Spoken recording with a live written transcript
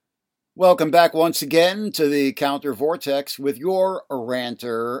Welcome back once again to the Counter Vortex with your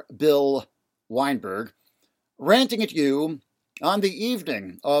ranter, Bill Weinberg, ranting at you on the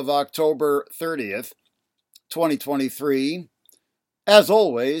evening of October 30th, 2023, as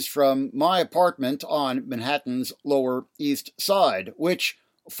always from my apartment on Manhattan's Lower East Side, which,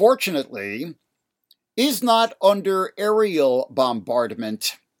 fortunately, is not under aerial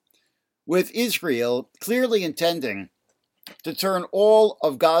bombardment, with Israel clearly intending to turn all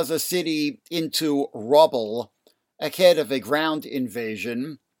of Gaza City into rubble ahead of a ground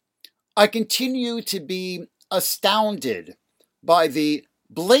invasion. I continue to be astounded by the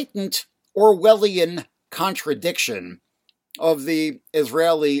blatant Orwellian contradiction of the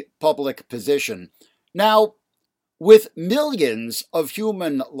Israeli public position. Now, with millions of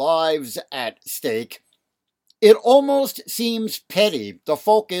human lives at stake, it almost seems petty to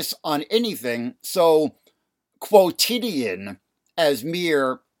focus on anything so quotidian as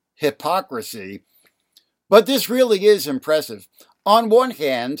mere hypocrisy. But this really is impressive. On one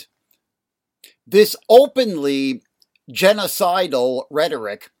hand, this openly genocidal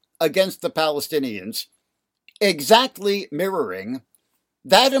rhetoric against the Palestinians, exactly mirroring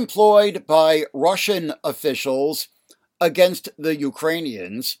that employed by Russian officials against the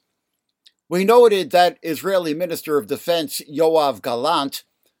Ukrainians. We noted that Israeli Minister of Defense Yoav Gallant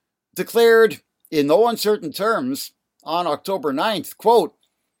declared in no uncertain terms on October 9th, quote,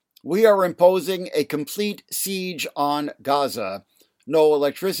 "We are imposing a complete siege on Gaza. No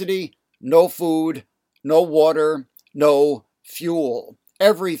electricity, no food, no water, no fuel.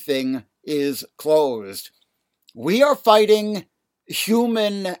 Everything is closed. We are fighting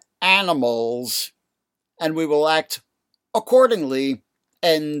human animals, and we will act accordingly,"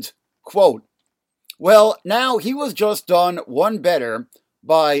 end quote. Well, now he was just done one better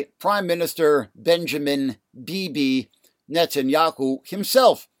by Prime Minister Benjamin Bibi Netanyahu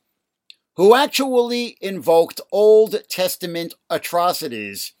himself, who actually invoked Old Testament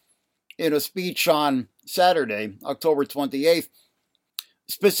atrocities in a speech on Saturday, October 28th,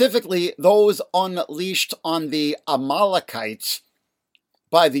 specifically those unleashed on the Amalekites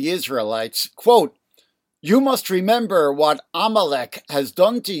by the Israelites. Quote, "You must remember what Amalek has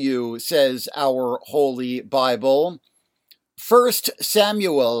done to you," says our Holy Bible. 1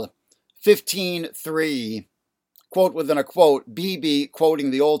 Samuel 15:3, quote within a quote, Bibi quoting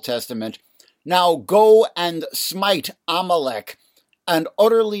the Old Testament, "Now go and smite Amalek and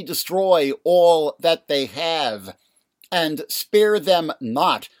utterly destroy all that they have, and spare them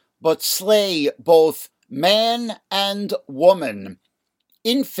not, but slay both man and woman,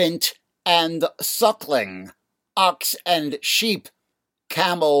 infant and suckling, ox and sheep,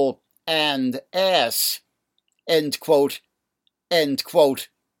 camel and ass," end quote. End quote.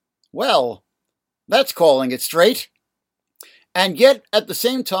 Well, that's calling it straight. And yet, at the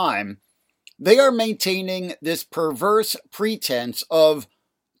same time, they are maintaining this perverse pretense of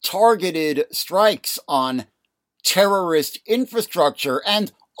targeted strikes on terrorist infrastructure.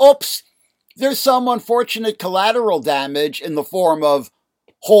 And, oops, there's some unfortunate collateral damage in the form of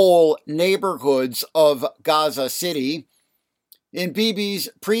whole neighborhoods of Gaza City. In Bibi's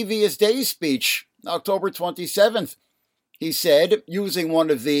previous day's speech, October 27th, he said, using one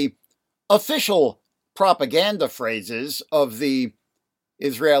of the official propaganda phrases of the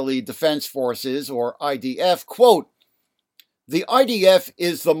Israeli Defense Forces, or IDF, quote, "The IDF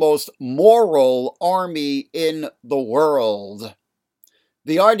is the most moral army in the world.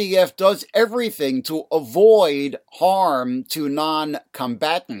 The IDF does everything to avoid harm to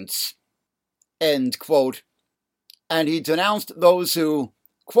non-combatants," end quote. And he denounced those who,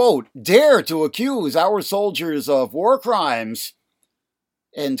 quote, "dare to accuse our soldiers of war crimes,"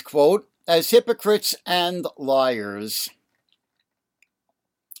 end quote, as hypocrites and liars.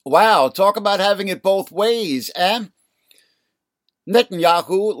 Wow, talk about having it both ways, eh?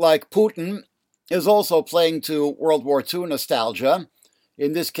 Netanyahu, like Putin, is also playing to World War II nostalgia,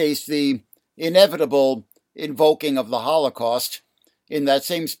 in this case the inevitable invoking of the Holocaust. In that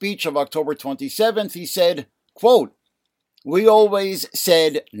same speech of October 27th, he said, quote, "We always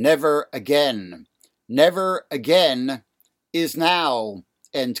said never again. Never again is now,"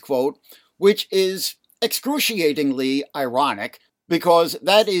 end quote, which is excruciatingly ironic because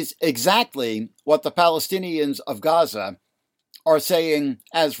that is exactly what the Palestinians of Gaza are saying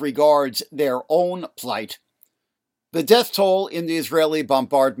as regards their own plight. The death toll in the Israeli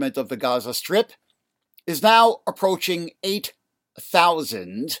bombardment of the Gaza Strip is now approaching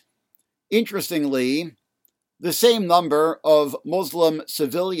 8,000. Interestingly, the same number of Muslim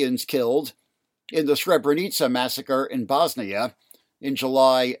civilians killed in the Srebrenica massacre in Bosnia in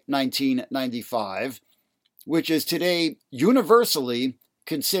July 1995, which is today universally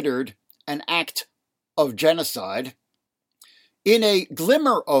considered an act of genocide. In a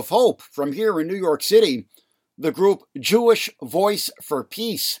glimmer of hope from here in New York City, the group Jewish Voice for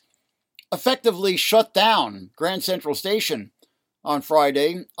Peace effectively shut down Grand Central Station on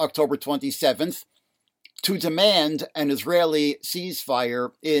Friday, October 27th, to demand an Israeli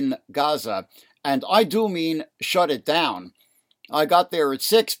ceasefire in Gaza. And I do mean shut it down. I got there at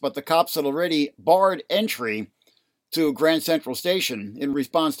 6, but the cops had already barred entry to Grand Central Station in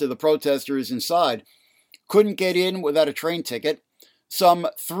response to the protesters inside. Couldn't get in without a train ticket. Some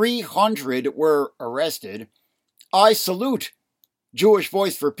 300 were arrested. I salute Jewish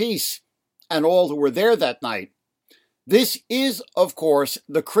Voice for Peace and all who were there that night. This is, of course,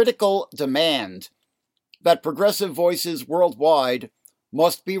 the critical demand that progressive voices worldwide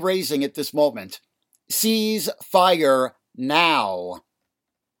must be raising at this moment. Cease fire now.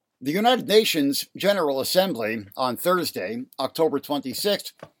 The United Nations General Assembly on Thursday, October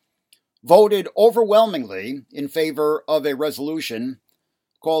 26th, voted overwhelmingly in favor of a resolution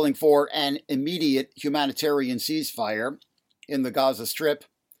calling for an immediate humanitarian ceasefire in the Gaza Strip.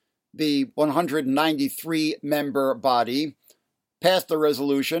 The 193-member body passed the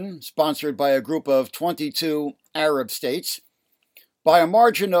resolution, sponsored by a group of 22 Arab states, by a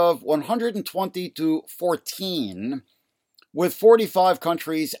margin of 120 to 14, with 45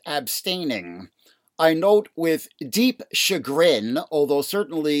 countries abstaining. I note with deep chagrin, although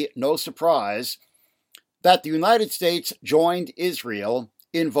certainly no surprise, that the United States joined Israel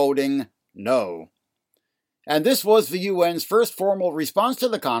in voting no. And this was the UN's first formal response to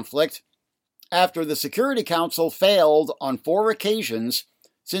the conflict after the Security Council failed on 4 occasions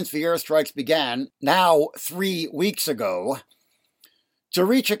since the airstrikes began, now 3 weeks ago, to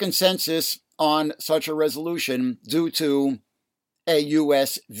reach a consensus on such a resolution due to a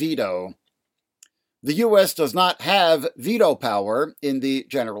U.S. veto. The U.S. does not have veto power in the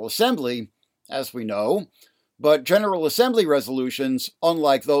General Assembly, as we know, but General Assembly resolutions,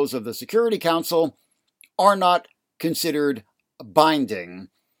 unlike those of the Security Council, are not considered binding.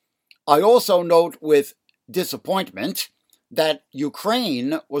 I also note with disappointment that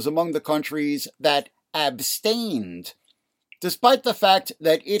Ukraine was among the countries that abstained, despite the fact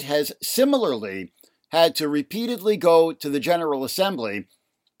that it has similarly had to repeatedly go to the General Assembly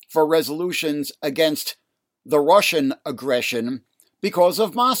for resolutions against the Russian aggression because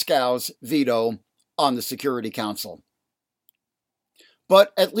of Moscow's veto on the Security Council.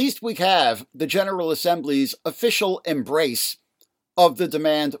 But at least we have the General Assembly's official embrace of the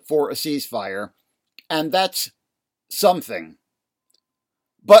demand for a ceasefire, and that's something.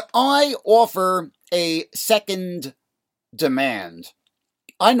 But I offer a second demand.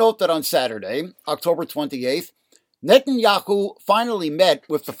 I note that on Saturday, October 28th, Netanyahu finally met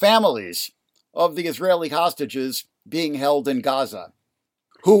with the families of the Israeli hostages being held in Gaza,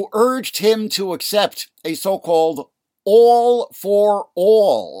 who urged him to accept a so-called all for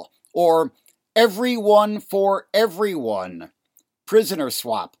all, or everyone for everyone prisoner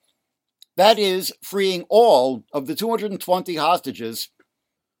swap. That is, freeing all of the 220 hostages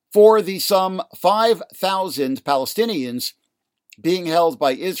for the some 5,000 Palestinians being held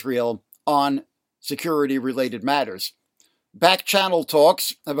by Israel on security-related matters. Back-channel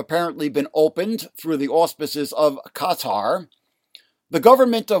talks have apparently been opened through the auspices of Qatar, the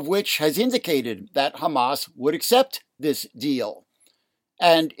government of which has indicated that Hamas would accept this deal.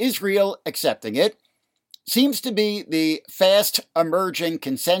 And Israel accepting it seems to be the fast-emerging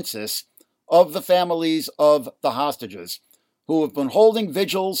consensus of the families of the hostages, who have been holding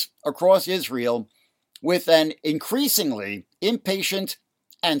vigils across Israel with an increasingly impatient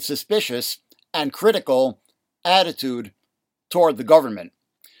and suspicious and critical attitude toward the government.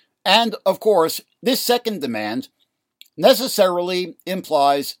 And, of course, this second demand necessarily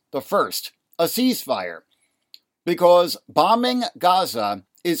implies the first, a ceasefire, because bombing Gaza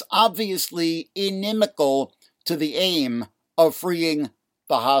is obviously inimical to the aim of freeing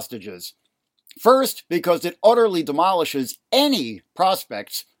the hostages. First, because it utterly demolishes any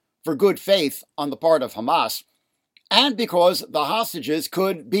prospects for good faith on the part of Hamas, and because the hostages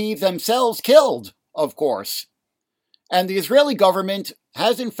could be themselves killed, of course. And the Israeli government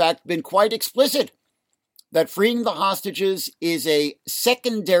has in fact been quite explicit that freeing the hostages is a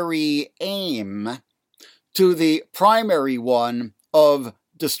secondary aim to the primary one of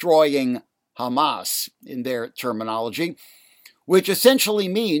destroying Hamas, in their terminology, which essentially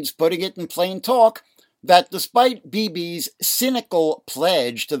means, putting it in plain talk, that despite Bibi's cynical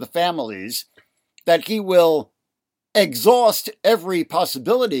pledge to the families that he will exhaust every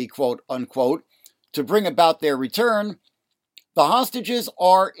possibility, quote unquote, to bring about their return, the hostages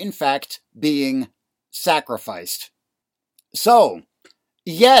are in fact being sacrificed. So,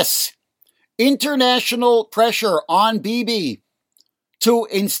 yes, international pressure on Bibi to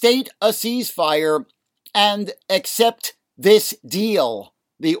instate a ceasefire and accept this deal,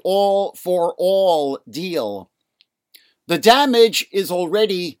 the all-for-all deal. The damage is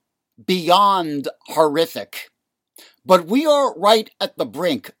already beyond horrific, but we are right at the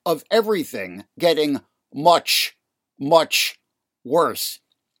brink of everything getting much, much worse.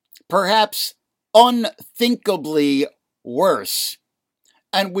 Perhaps unthinkably worse.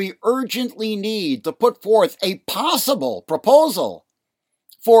 And we urgently need to put forth a possible proposal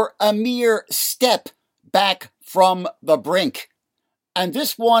for a mere step back from the brink. And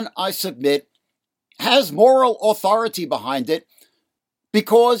this one, I submit, has moral authority behind it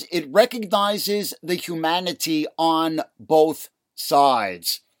because it recognizes the humanity on both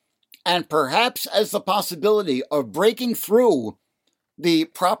sides, and perhaps as the possibility of breaking through the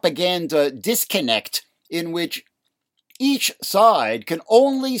propaganda disconnect in which each side can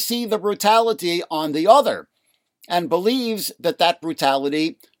only see the brutality on the other and believes that that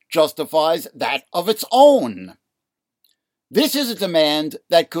brutality justifies that of its own. This is a demand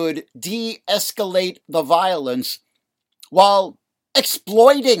that could de-escalate the violence while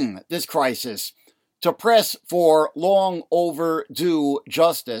exploiting this crisis to press for long overdue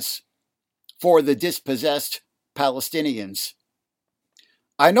justice for the dispossessed Palestinians.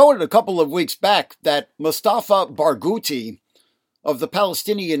 I noted a couple of weeks back that Mustafa Barghouti of the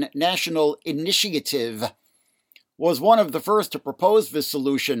Palestinian National Initiative was one of the first to propose this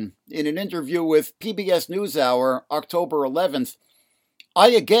solution in an interview with PBS NewsHour, October 11th. I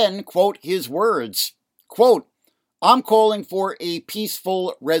again quote his words, quote, "I'm calling for a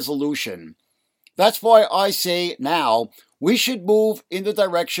peaceful resolution. That's why I say now we should move in the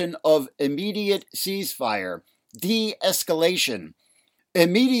direction of immediate ceasefire, de-escalation,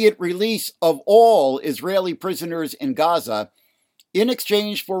 immediate release of all Israeli prisoners in Gaza in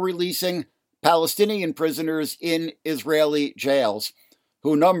exchange for releasing Palestinian prisoners in Israeli jails,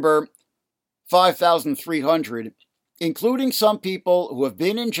 who number 5,300, including some people who have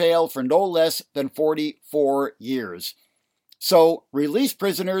been in jail for no less than 44 years. So release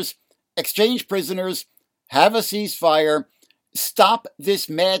prisoners, exchange prisoners, have a ceasefire, stop this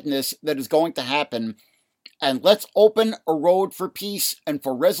madness that is going to happen, and let's open a road for peace and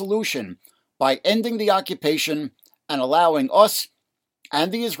for resolution by ending the occupation and allowing us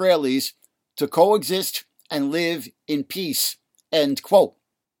and the Israelis to coexist and live in peace," end quote.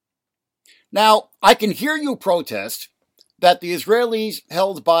 Now, I can hear you protest that the Israelis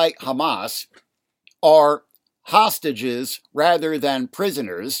held by Hamas are hostages rather than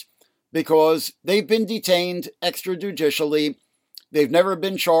prisoners because they've been detained extrajudicially, they've never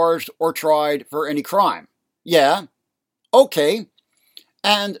been charged or tried for any crime. Yeah, okay.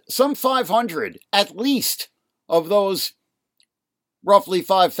 And some 500, at least, of those roughly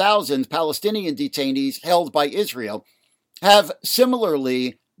 5,000 Palestinian detainees held by Israel have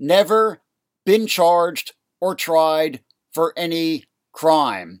similarly never been charged or tried for any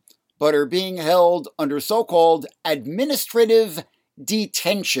crime, but are being held under so-called administrative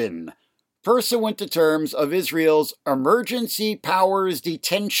detention, pursuant to terms of Israel's Emergency Powers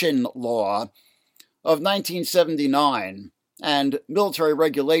Detention Law of 1979 and military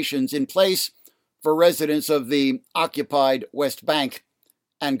regulations in place for residents of the occupied West Bank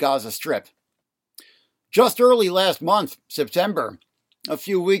and Gaza Strip. Just early last month, September, a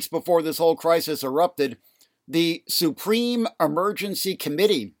few weeks before this whole crisis erupted, the Supreme Emergency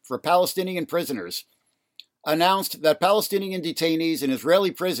Committee for Palestinian Prisoners announced that Palestinian detainees in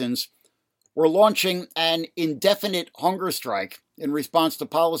Israeli prisons were launching an indefinite hunger strike in response to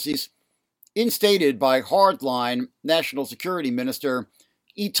policies instated by hardline National Security Minister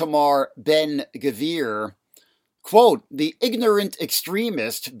Itamar Ben-Gvir. Quote, "The ignorant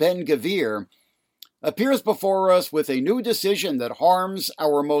extremist Ben-Gvir appears before us with a new decision that harms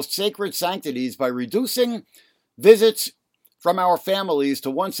our most sacred sanctities by reducing visits from our families to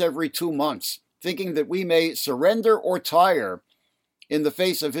once every 2 months, thinking that we may surrender or tire in the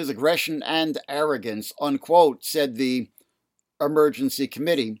face of his aggression and arrogance," unquote, said the Emergency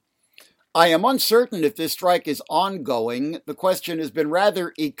Committee. I am uncertain if this strike is ongoing. The question has been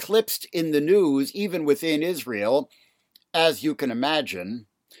rather eclipsed in the news, even within Israel, as you can imagine.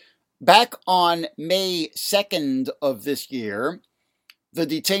 Back on May 2nd of this year, the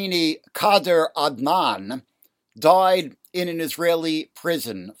detainee Kader Adnan died in an Israeli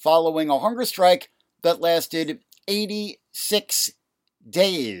prison following a hunger strike that lasted 86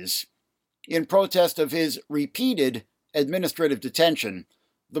 days in protest of his repeated administrative detention,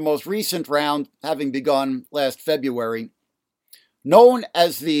 the most recent round having begun last February. Known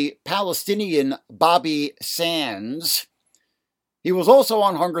as the Palestinian Bobby Sands, He was also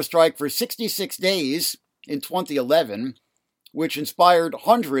on hunger strike for 66 days in 2011, which inspired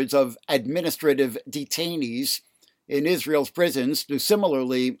hundreds of administrative detainees in Israel's prisons to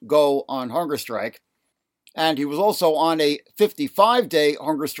similarly go on hunger strike. And he was also on a 55-day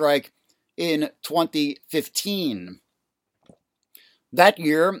hunger strike in 2015. That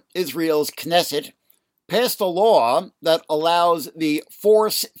year, Israel's Knesset passed a law that allows the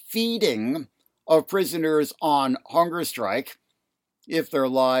force feeding of prisoners on hunger strike if their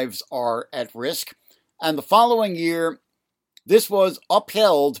lives are at risk. And the following year, this was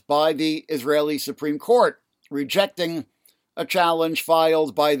upheld by the Israeli Supreme Court, rejecting a challenge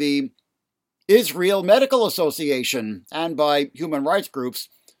filed by the Israel Medical Association and by human rights groups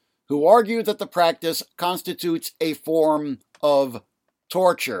who argue that the practice constitutes a form of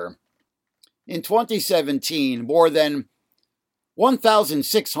torture. In 2017, more than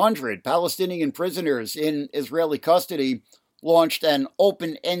 1,600 Palestinian prisoners in Israeli custody launched an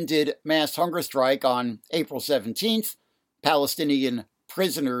open-ended mass hunger strike on April 17th, Palestinian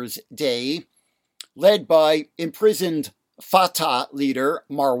Prisoners' Day, led by imprisoned Fatah leader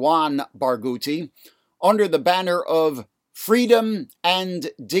Marwan Barghouti, under the banner of freedom and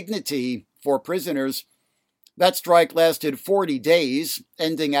dignity for prisoners. That strike lasted 40 days,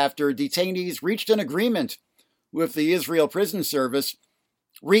 ending after detainees reached an agreement with the Israel Prison Service,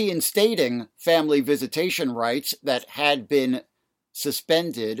 reinstating family visitation rights that had been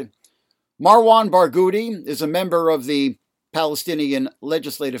suspended. Marwan Barghouti is a member of the Palestinian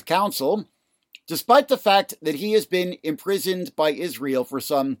Legislative Council, despite the fact that he has been imprisoned by Israel for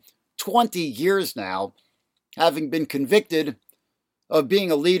some 20 years now, having been convicted of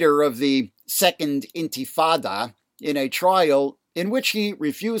being a leader of the Second Intifada in a trial in which he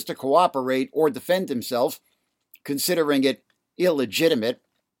refused to cooperate or defend himself, considering it illegitimate.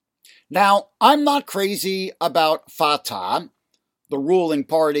 Now, I'm not crazy about Fatah, the ruling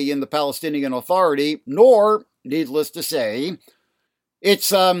party in the Palestinian Authority, nor, needless to say,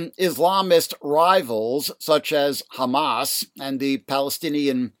 its Islamist rivals such as Hamas and the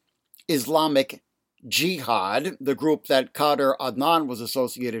Palestinian Islamic Jihad, the group that Qadir Adnan was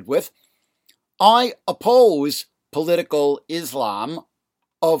associated with. I oppose political Islam,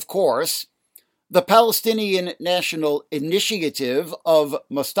 of course. The Palestinian National Initiative of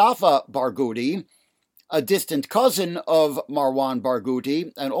Mustafa Barghouti, a distant cousin of Marwan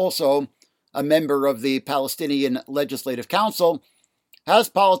Barghouti and also a member of the Palestinian Legislative Council, has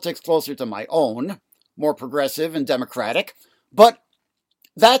politics closer to my own, more progressive and democratic, but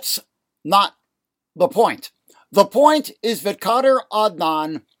that's not the point. The point is that Qadir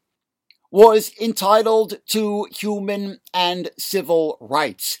Adnan was entitled to human and civil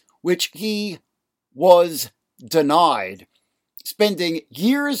rights, which he was denied, spending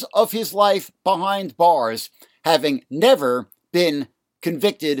years of his life behind bars, having never been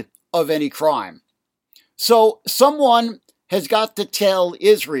convicted of any crime. So someone has got to tell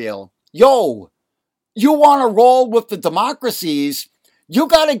Israel, yo, you want to roll with the democracies, you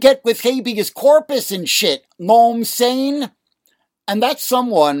got to get with habeas corpus and shit, know what I'm saying? And that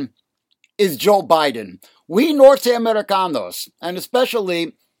someone is Joe Biden. We Norte Americanos, and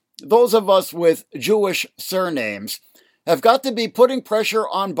especially those of us with Jewish surnames, have got to be putting pressure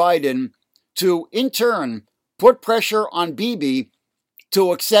on Biden to, in turn, put pressure on Bibi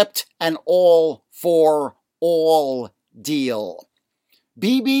to accept an all-for-all deal.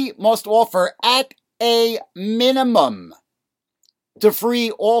 Bibi must offer, at a minimum, to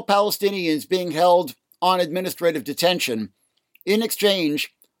free all Palestinians being held on administrative detention in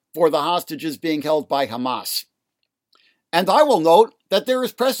exchange for the hostages being held by Hamas. And I will note that there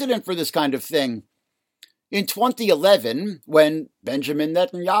is precedent for this kind of thing. In 2011, when Benjamin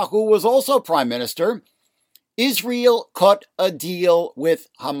Netanyahu was also prime minister, Israel cut a deal with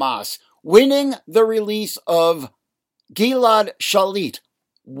Hamas, winning the release of Gilad Shalit,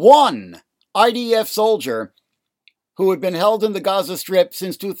 one IDF soldier who had been held in the Gaza Strip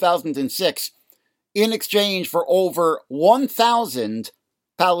since 2006, in exchange for over 1,000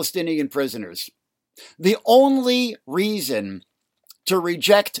 Palestinian prisoners. The only reason to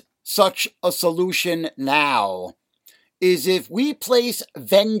reject such a solution now is if we place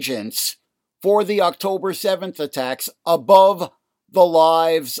vengeance for the October 7th attacks above the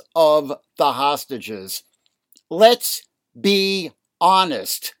lives of the hostages. Let's be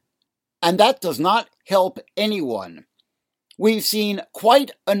honest. And that does not help anyone. We've seen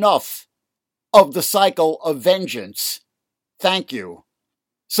quite enough of the cycle of vengeance. Thank you.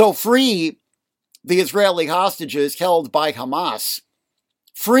 So free the Israeli hostages held by Hamas.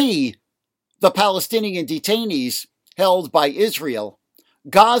 Free the Palestinian detainees held by Israel.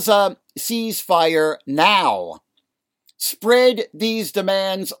 Gaza ceasefire now. Spread these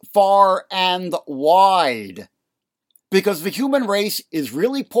demands far and wide, because the human race is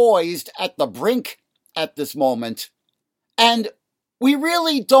really poised at the brink at this moment, and we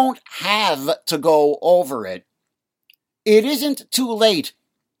really don't have to go over it. It isn't too late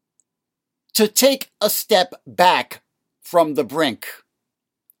to take a step back from the brink.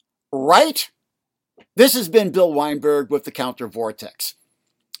 Right? This has been Bill Weinberg with the Counter Vortex.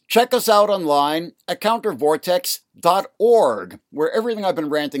 Check us out online at countervortex.org, where everything I've been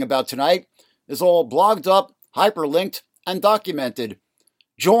ranting about tonight is all blogged up, hyperlinked, and documented.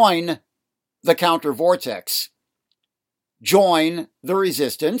 Join the Counter Vortex. Join the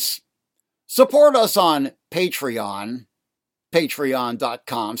resistance. Support us on Patreon,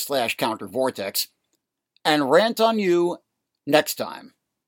 patreon.com/countervortex, and rant on you next time.